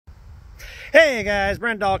Hey guys,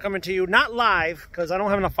 Brent Dahl coming to you, not live, because I don't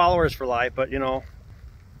have enough followers for live, but you know,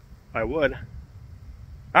 I would. All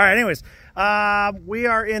right, anyways, we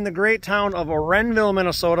are in the great town of Renville,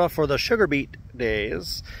 Minnesota for the Sugar Beet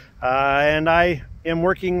Days, and I am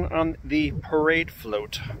working on the parade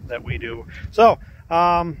float that we do. So,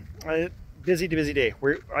 busy day.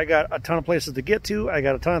 I got a ton of places to get to. I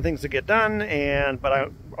got a ton of things to get done, but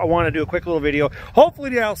I want to do a quick little video.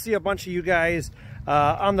 Hopefully I'll see a bunch of you guys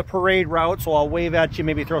on the parade route, so I'll wave at you,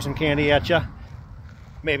 maybe throw some candy at you.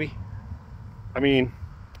 Maybe. I mean,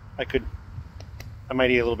 I might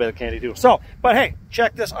eat a little bit of candy too. So, but hey,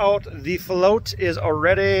 check this out. The float is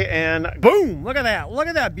already, and boom, look at that. Look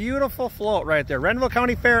at that beautiful float right there. Renville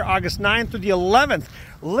County Fair, August 9th through the 11th.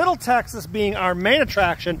 Little Texas being our main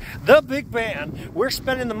attraction, the big band. We're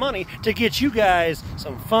spending the money to get you guys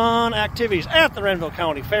some fun activities at the Renville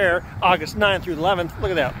County Fair, August 9th through the 11th.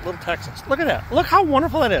 Look at that, Little Texas. Look at that. Look how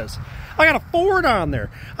wonderful it is. I got a Ford on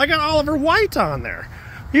there. I got Oliver White on there.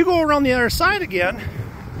 You go around the other side again,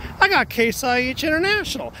 I got Case IH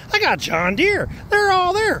International. I got John Deere. They're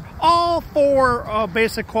all there. All four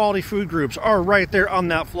basic quality food groups are right there on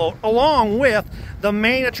that float, along with the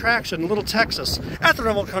main attraction, Little Texas, at the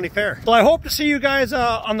Renville County Fair. So I hope to see you guys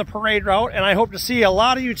on the parade route, and I hope to see a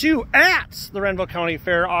lot of you too at the Renville County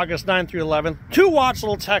Fair, August 9th through 11th, to watch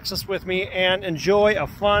Little Texas with me and enjoy a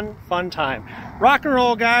fun time. Rock and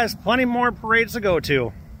roll, guys. Plenty more parades to go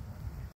to.